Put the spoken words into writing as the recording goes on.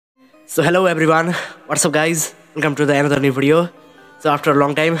So hello everyone, what's up guys? Welcome to the another new video. So after a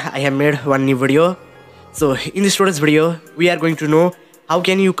long time I have made one new video. So in this today's video we are going to know how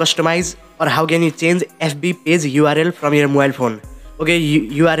can you customize or how can you change FB page URL from your mobile phone. Okay,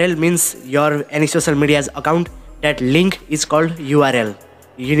 URL means your any social media's account. That link is called URL,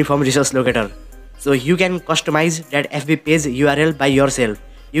 Uniform Resource Locator. So you can customize that FB page URL by yourself.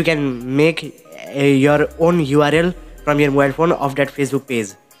 You can make your own URL from your mobile phone of that Facebook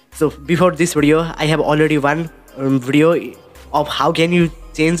page. So before this video I have already one video of how can you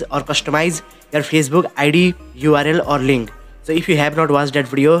change or customize your Facebook ID URL or link. So if you have not watched that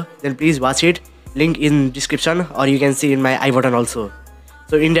video then please watch it, link in description or you can see in my I button also.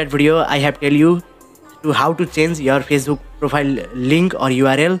 So in that video I have tell you to how to change your Facebook profile link or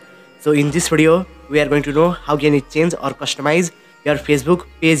URL. So in this video we are going to know how can you change or customize your Facebook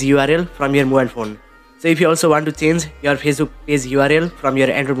page URL from your mobile phone. So if you also want to change your Facebook page URL from your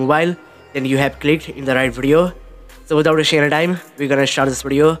Android mobile, then you have clicked in the right video. So without wasting any time, we're gonna start this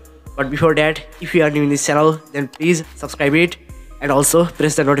video. But before that, if you are new in this channel, then please subscribe it and also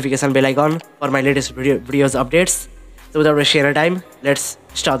press the notification bell icon for my latest videos updates. So without wasting any time, let's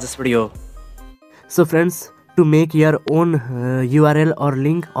start this video. So friends, to make your own URL or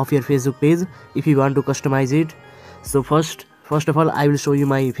link of your Facebook page, if you want to customize it, so first of all I will show you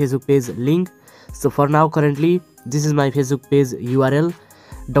my Facebook page link. So for now currently this is my Facebook page URL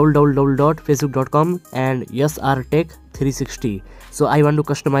www.facebook.com and srtech360. So I want to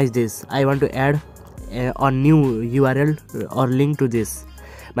customize this. I want to add a new URL or link to this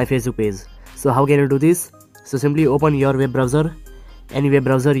my Facebook page. So how can you do this? So simply open your web browser, any web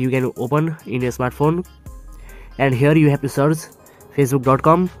browser you can open in your smartphone, and here you have to search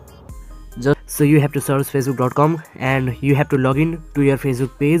facebook.com. So you have to search facebook.com and you have to log in to your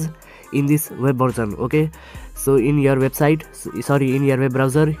Facebook page in this web version. Okay, so in your website, in your web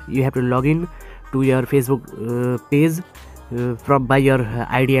browser you have to log in to your Facebook page by your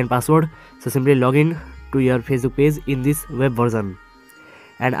ID and password. So simply log in to your Facebook page in this web version,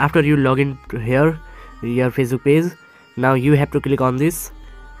 and after you log in to here your Facebook page, now you have to click on this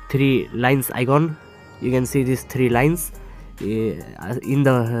three lines icon. You can see these three lines in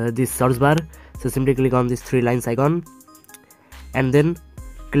the this search bar. So simply click on this three lines icon and then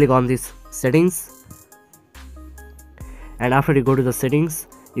click on this settings, and after you go to the settings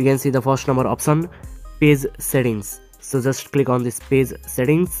you can see the first number option, page settings. So just click on this page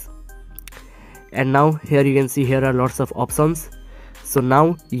settings, and now here you can see here are lots of options. So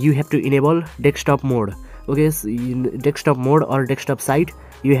now you have to enable desktop mode. Okay, so in desktop mode or desktop site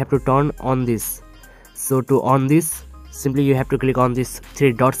you have to turn on this. So to on this, simply you have to click on this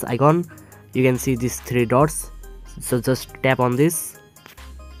three dots icon. You can see these three dots, so just tap on this,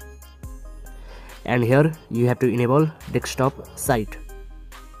 and here you have to enable desktop site.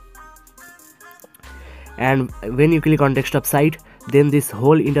 And when you click on desktop site, then this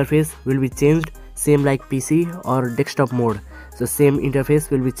whole interface will be changed, same like PC or desktop mode. So same interface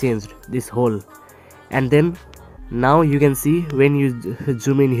will be changed, this whole. And then now you can see when you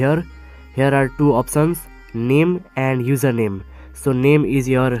zoom in here are two options, name and username. So name is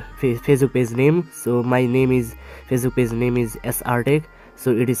your Facebook page name. So my name is Facebook page name is srtech,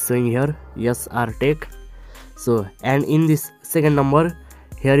 so it is showing here srtech. So and in this second number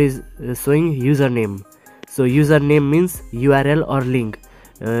here is showing username. So username means URL or link,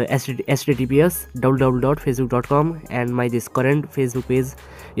 https www.facebook.com and my this current Facebook page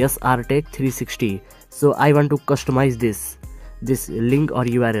srtech360. So I want to customize this link or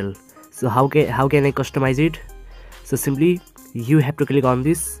URL. So how can I customize it? So simply you have to click on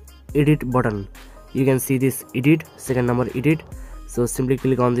this edit button. You can see this edit, second number edit. So simply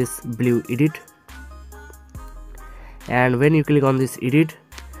click on this blue edit, and when you click on this edit,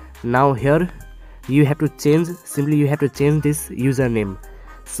 now here you have to change, simply you have to change this username.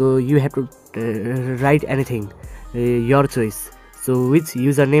 So you have to write anything, your choice. So which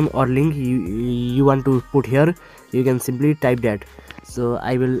username or link you want to put here, you can simply type that. So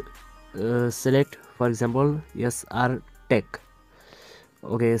I will select for example srtech.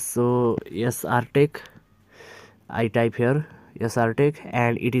 Okay, so srtech, I type here srtech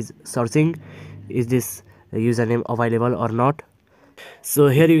and it is searching is this username available or not. So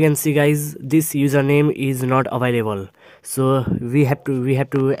here you can see guys, this username is not available, so we have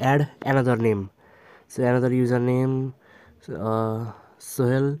to add another name. So another username,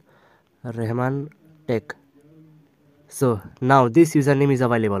 Sohel Rehman tech. So now this username is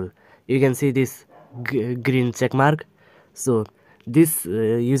available. You can see this green check mark. So this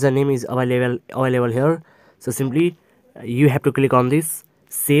username is available here. So simply you have to click on this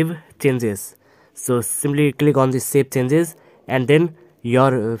save changes. So simply click on this save changes and then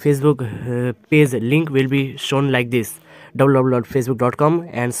your Facebook page link will be shown like this: www.facebook.com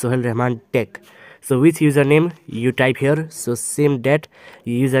and Sohel Rehman Tech. So which username you type here, so same that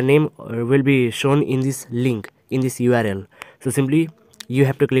username will be shown in this link, in this URL. So simply you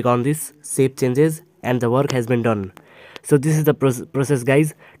have to click on this save changes and the work has been done. So this is the process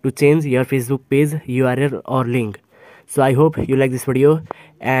guys, to change your Facebook page URL or link. So I hope you like this video,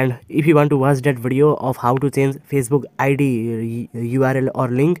 and if you want to watch that video of how to change Facebook ID URL or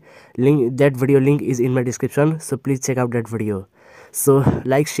link, that video link is in my description, so please check out that video. So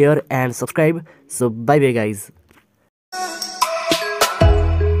like, share and subscribe. So bye bye guys.